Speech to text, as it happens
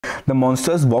the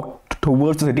monsters walk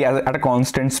towards the city at a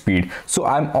constant speed. So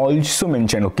I'm also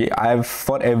mentioned, okay, I have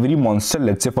for every monster,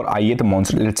 let's say for ith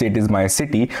monster, let's say it is my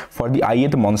city, for the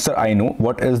ith monster I know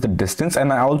what is the distance,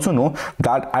 and I also know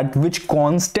that at which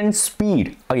constant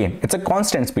speed, again it's a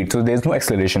constant speed, so there's no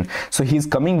acceleration, so he's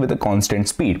coming with a constant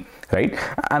speed, right?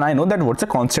 And I know that what's a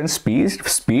constant speed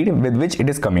with which it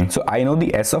is coming. So I know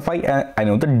the s of I and I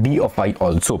know the d of I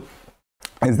also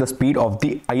is the speed of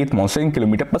the ith monster in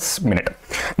kilometer per minute.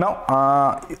 Now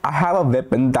I have a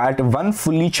weapon that one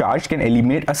fully charged can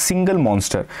eliminate a single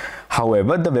monster.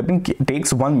 However, the weapon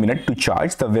takes 1 minute to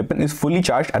charge. The weapon is fully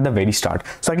charged at the very start.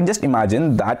 So I can just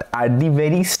imagine that at the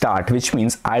very start, which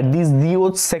means at the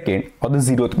 0th second or the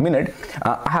 0th minute,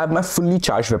 I have my fully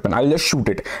charged weapon. I'll just shoot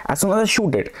it. As soon as I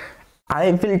shoot it, I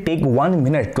will take 1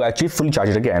 minute to actually fully charge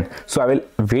it again. So I will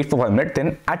wait for 1 minute,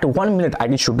 then at 1 minute I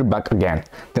can shoot it back again.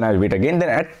 Then I'll wait again, then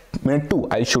at minute 2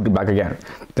 I'll shoot it back again.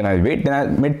 Then I'll wait, then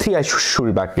at minute 3 I shoot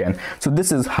it back again. So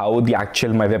this is how the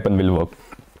actual my weapon will work.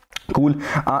 Cool.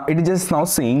 It is just now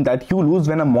saying that you lose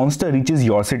when a monster reaches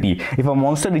your city. If a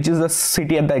monster reaches the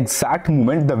city at the exact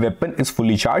moment the weapon is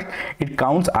fully charged, it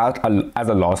counts as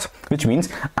a loss, which means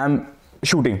I'm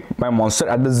shooting my monster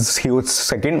at the 0th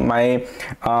second, my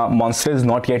monster is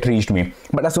not yet reached me,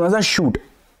 but as soon as I shoot,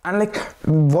 and like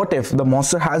what if the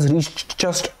monster has reached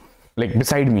just like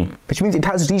beside me, which means it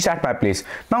has reached at my place.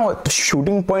 Now the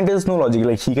shooting point is no logic,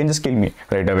 like he can just kill me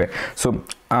right away. So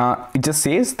it just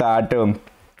says that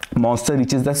monster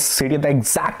reaches the city at the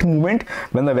exact moment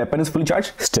when the weapon is fully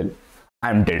charged, still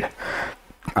I'm dead,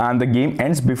 and the game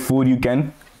ends before you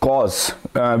can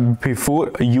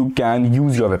before you can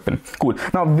use your weapon. Cool.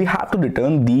 Now we have to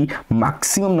return the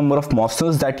maximum number of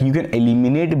monsters that you can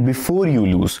eliminate before you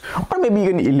lose, or maybe you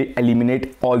can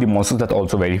eliminate all the monsters. That's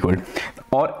also very good.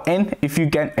 Or n, if you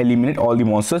can eliminate all the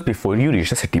monsters before you reach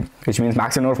the city, which means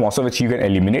maximum number of monsters which you can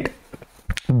eliminate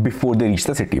before they reach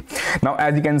the city. Now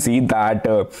as you can see that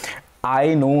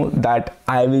I know that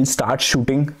I will start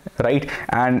shooting, right?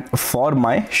 And for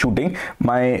my shooting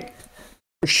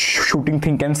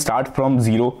thing can start from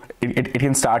 0. It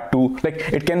can start to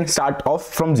like it can start off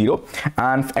from 0,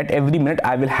 and at every minute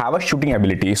I will have a shooting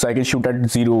ability. So I can shoot at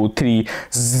 0, 3,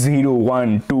 0,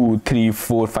 1, 2, 3,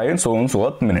 4, 5 and so on so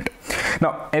on minute.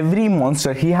 Now every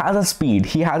monster, he has a speed,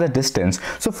 he has a distance.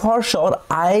 So for sure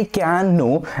I can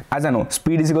know, as I know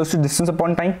speed is equals to distance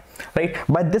upon time, right?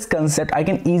 By this concept I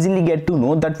can easily get to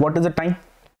know that what is the time.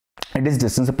 It is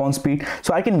distance upon speed.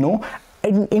 So I can know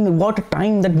in what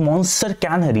time that monster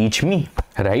can reach me,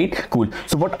 right? Cool.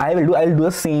 So what I will do, I'll do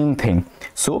the same thing.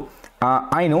 So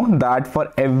I know that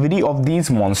for every of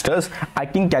these monsters I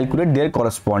can calculate their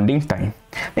corresponding time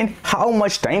and how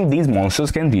much time these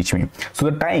monsters can reach me.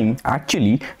 So the time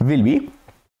actually will be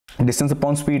distance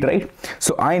upon speed, right?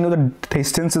 So I know the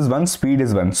distance is 1, speed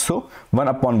is 1, so 1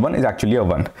 upon 1 is actually a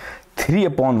 1. 3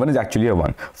 upon 1 is actually a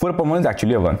 1. 4 upon 1 is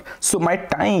actually a 1. So my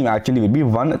time actually will be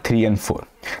 1, 3 and 4.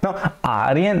 Now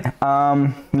Aryan,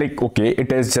 like okay,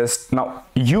 it is just, now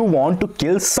you want to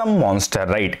kill some monster,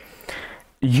 right?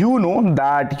 You know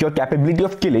that your capability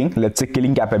of killing, let's say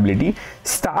killing capability,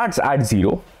 starts at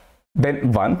 0,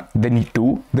 then 1, then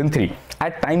 2, then 3.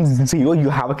 At time 0 you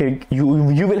have a you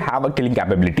will have a killing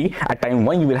capability. At time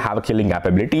 1 you will have a killing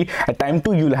capability. At time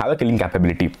 2 you will have a killing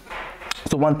capability.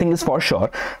 So one thing is for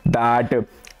sure that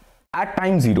at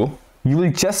time 0 you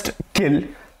will just kill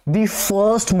the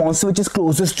first monster which is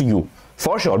closest to you,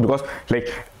 for sure, because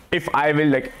like if I will,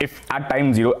 like if at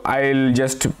time 0 I'll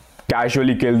just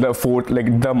casually kill the fourth,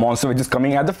 like the monster which is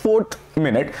coming at the 4th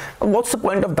minute, what's the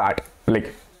point of that?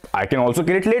 Like I can also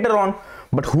kill it later on,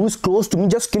 but who's close to me,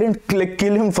 just kill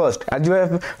him first. As you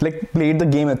have like played the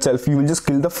game itself, you will just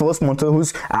kill the first monster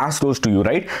who's as close to you,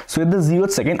 right? So at the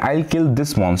 0th second I'll kill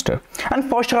this monster, and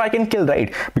for sure I can kill,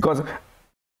 right? Because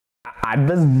at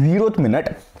the 0th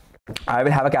minute I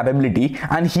will have a capability,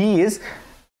 and he is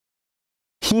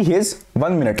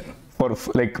 1 minute, for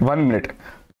like 1 minute.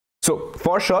 So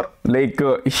for sure like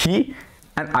he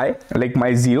and I, like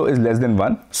my 0 is less than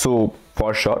 1, so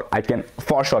for sure I can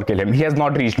for sure kill him. He has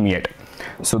not reached me yet,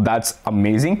 so that's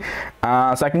amazing.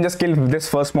 So I can just kill this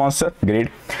first monster. Great.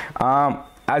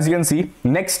 As you can see,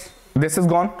 next, this is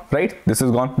gone, right? This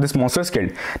is gone, this monster is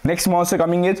killed. Next monster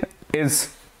coming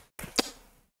is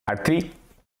at 3,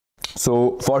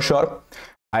 so for sure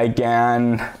I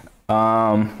can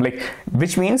like,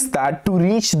 which means that to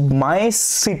reach my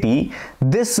city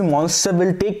this monster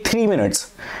will take 3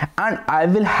 minutes, and I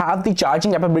will have the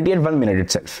charging capability at 1 minute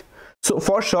itself. So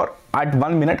for sure at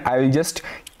 1 minute I will just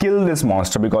kill this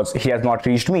monster because he has not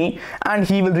reached me, and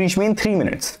he will reach me in 3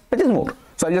 minutes, which is more.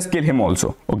 so I'll just kill him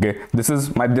also. Okay, this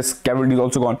capability is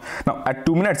also gone. Now at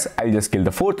 2 minutes I'll just kill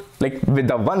the fourth, like with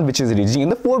the one which is reaching in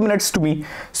the 4 minutes to me.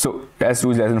 So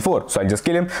S2 is less than 4, so I'll just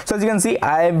kill him. So as you can see,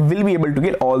 I will be able to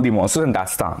kill all the monsters, and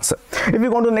that's the answer. If we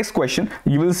go on to the next question,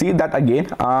 you will see that again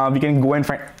we can go and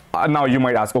find. Now you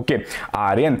might ask, okay,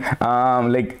 Aryan,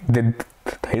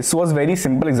 this was very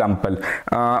simple example,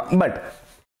 but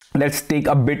let's take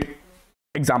a bit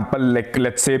example. Like,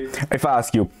 let's say if I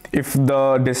ask you if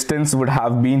the distance would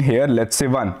have been here, let's say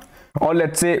 1, or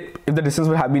let's say if the distance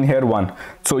would have been here 1,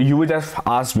 so you would just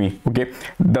ask me, okay,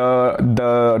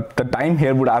 the time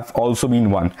here would have also been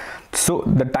 1, so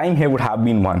the time here would have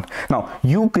been 1. Now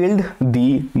you killed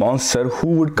the monster who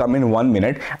would come in 1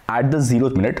 minute at the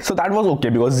 0th minute, so that was okay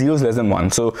because 0 is less than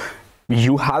 1, so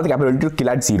you have the capability to kill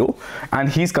at 0, and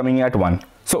he's coming at 1,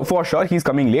 so for sure he's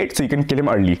coming late, so you can kill him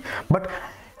early. But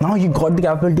now you got the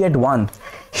capability at 1,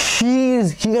 he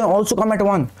can also come at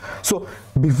 1, so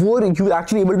before you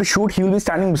actually able to shoot, he will be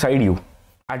standing beside you.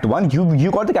 At 1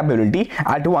 you got the capability,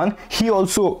 at 1 he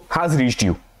also has reached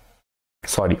you.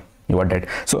 Sorry, you are dead.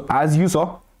 So as you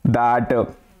saw that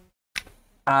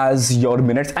as your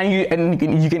minutes, and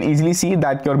you can easily see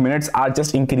that your minutes are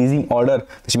just increasing order,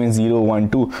 which means 0, 1,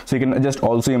 2. So you can just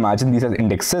also imagine these as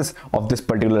indexes of this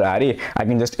particular array. I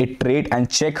can just iterate and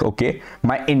check, okay,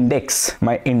 my index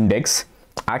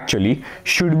actually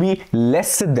should be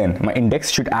less than, my index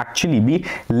should actually be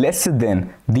less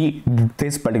than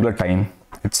this particular time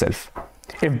itself.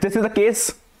 If this is the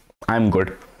case, I'm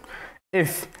good.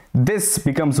 If this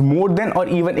becomes more than or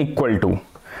even equal to,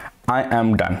 I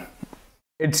am done.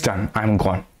 It's done. I'm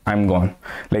gone.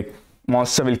 Like,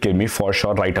 monster will kill me for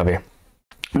sure right away.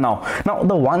 Now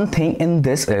the one thing in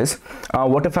this is,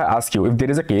 what if I ask you, if there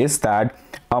is a case that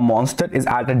a monster is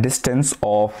at a distance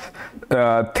of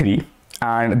 3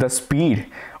 and the speed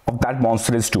of that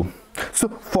monster is 2, so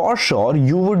for sure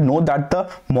you would know that the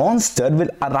monster will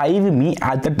arrive me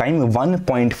at the time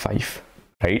 1.5,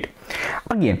 right?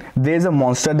 Again, there's a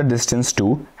monster at the distance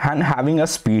 2 and having a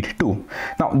speed 2.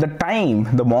 Now the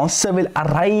time the monster will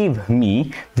arrive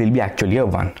me will be actually a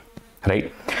 1,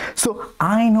 right? So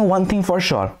I know one thing for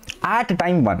sure, at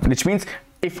time 1, which means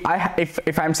if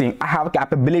I'm saying I have a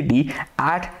capability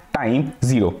at time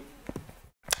 0,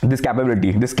 this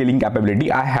killing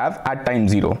capability I have at time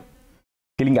 0,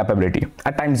 killing capability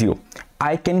at time 0,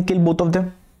 I can kill both of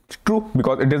them. True,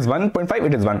 because it is 1.5,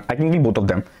 it is 1, I can kill both of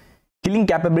them. Killing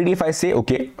capability, if I say,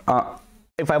 okay,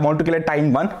 if I want to kill at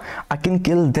time 1, I can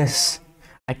kill this.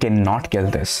 I cannot kill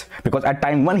this because at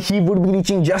time 1 he would be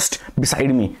reaching just beside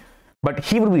me, but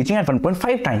he would be reaching at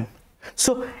 1.5 time.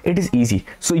 So it is easy.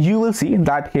 So you will see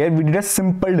that here we did a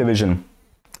simple division.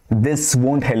 This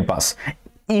won't help us.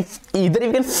 If either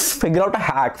you can figure out a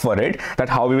hack for it, that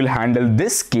how we will handle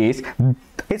this case,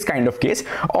 this kind of case,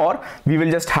 or we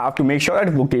will just have to make sure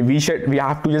that, okay, we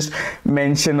have to just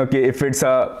mention, okay, if it's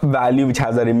a value which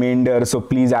has a remainder, so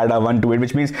please add a 1 to it,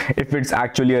 which means if it's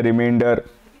actually a remainder,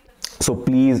 so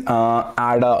please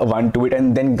add a 1 to it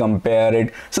and then compare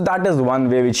it. So that is one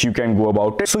way which you can go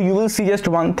about it. So you will see just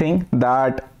one thing,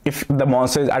 that if the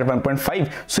monster is at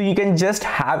 1.5, so you can just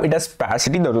have it as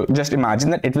sparsity. Just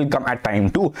imagine that it will come at time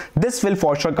 2, this will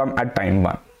for sure come at time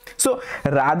 1. So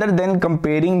rather than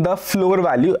comparing the floor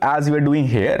value as we are doing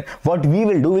here, what we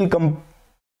will do,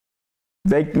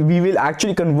 we will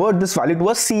actually convert this value to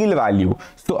a ceil value.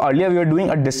 So earlier we were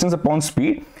doing a distance upon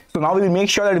speed, so now we will make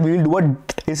sure that we will do a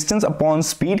distance upon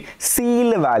speed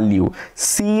ceil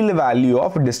value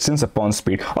of distance upon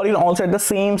speed, or you can also add the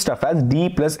same stuff as d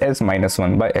plus s minus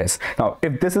 1 by s. Now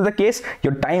if this is the case,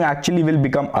 your time actually will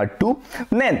become a 2.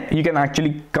 Then you can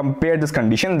actually compare this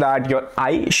condition that your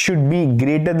I should be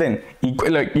greater than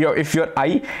equal, like if your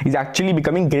I is actually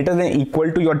becoming greater than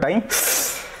equal to your time,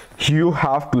 you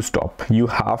have to stop.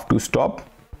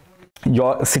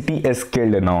 Your city is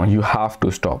killed now, you have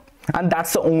to stop. And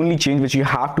that's the only change which you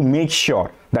have to make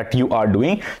sure that you are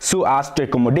doing, so as to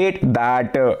accommodate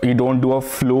that you don't do a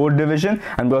floor division.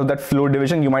 And because of that floor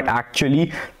division, you might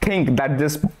actually think that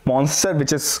this monster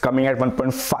which is coming at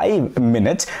 1.5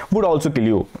 minutes would also kill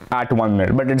you at 1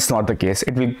 minute, but it's not the case.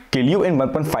 It will kill you in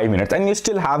 1.5 minutes, and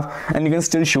you can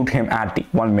still shoot him at the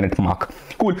 1 minute mark.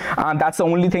 Cool. That's the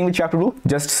only thing which you have to do.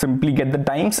 Just simply get the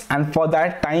times, and for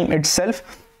that time itself,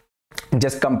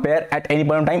 just compare at any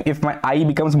point of time. If my I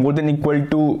becomes more than equal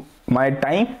to my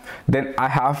time, then I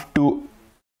have to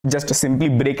just simply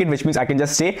break it, which means I can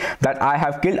just say that I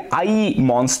have killed I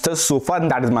monsters so far,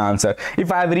 and that is my answer.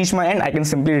 If I have reached my end, I can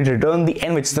simply return the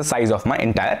n, which is the size of my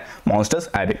entire monsters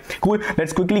array. Cool.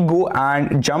 Let's quickly go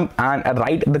and jump and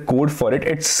write the code for it.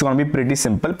 It's gonna be pretty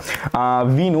simple.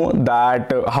 We know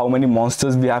that how many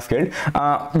monsters we have killed.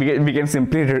 We can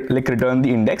simply return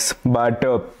the index, but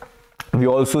we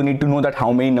also need to know that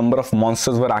how many number of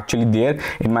monsters were actually there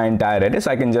in my entire array.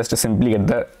 So I can just simply get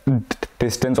the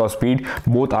distance or speed,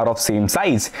 both are of same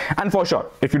size. And for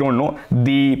sure, if you don't know,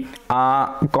 the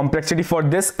complexity for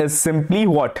this is simply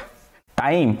what?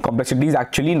 Time. Complexity is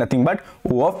actually nothing but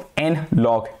O of n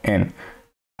log n.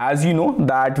 As you know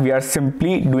that we are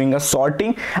simply doing a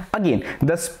sorting. Again,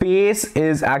 the space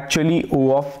is actually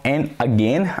O of n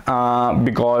again,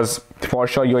 because for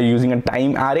sure you are using a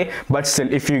time array, but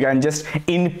still if you can just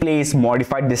in place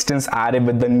modify distance array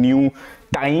with the new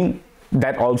time,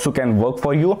 that also can work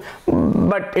for you.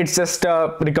 But it's just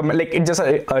a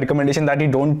recommendation that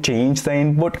you don't change the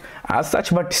input as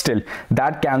such, but still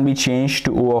that can be changed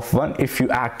to O of 1 if you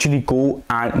actually go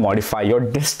and modify your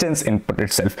distance input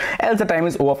itself. Else the time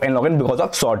is O of n log n because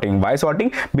of sorting. Why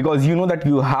sorting? Because you know that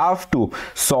you have to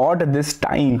sort this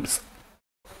times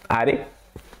array,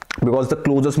 because the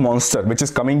closest monster which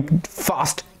is coming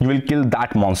fast, you will kill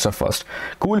that monster first.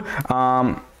 Cool.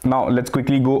 Now let's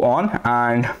quickly go on,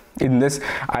 and in this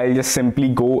I'll just simply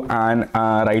go and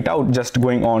write out, just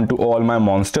going on to all my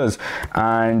monsters,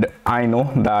 and I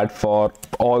know that for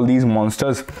all these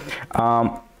monsters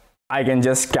I can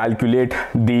just calculate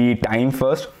the time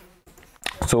first.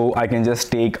 So I can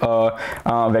just take a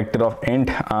vector of int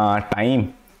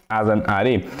time as an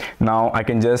array. Now I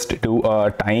can just do a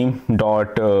time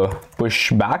dot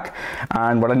push back,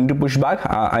 and what I need to push back,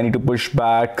 I need to push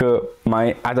back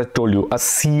my, as I told you, a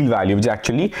ceil value, which is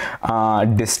actually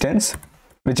distance,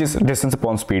 which is distance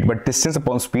upon speed. But distance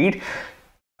upon speed,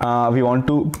 we want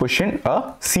to push in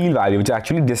a ceil value, which is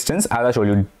actually distance, as I told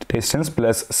you, distance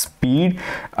plus speed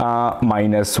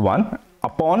minus 1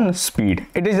 upon speed.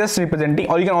 It is just representing,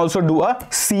 or you can also do a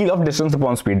ceil of distance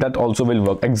upon speed, that also will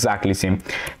work exactly same.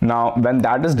 Now when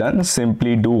that is done,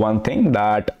 simply do one thing,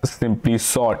 that simply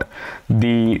sort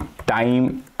the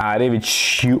time array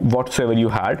which you whatsoever you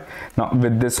had. Now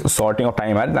with this sorting of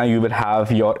time array, now you will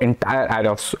have your entire array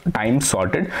of time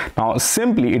sorted. Now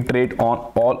simply iterate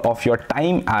on all of your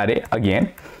time array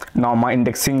again. Now my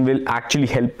indexing will actually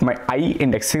help, my I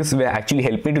indexes will actually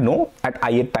help me to know at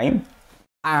ith time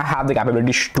I have the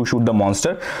capability to shoot the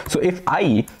monster. So if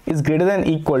I is greater than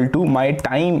equal to my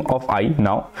time of I,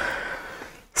 now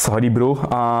sorry bro,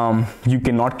 you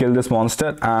cannot kill this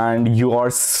monster and your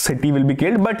city will be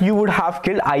killed, but you would have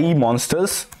killed I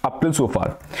monsters up till so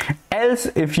far. Else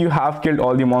if you have killed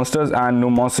all the monsters and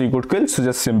no monster you could kill, so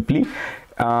just simply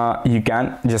you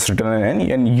can just return an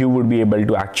n, and you would be able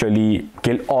to actually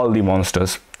kill all the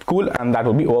monsters. Cool. And that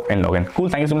will be O of n log n. Cool.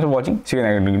 Thank you so much for watching. See you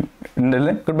in the next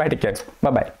video. Goodbye. Take care.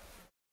 Bye bye.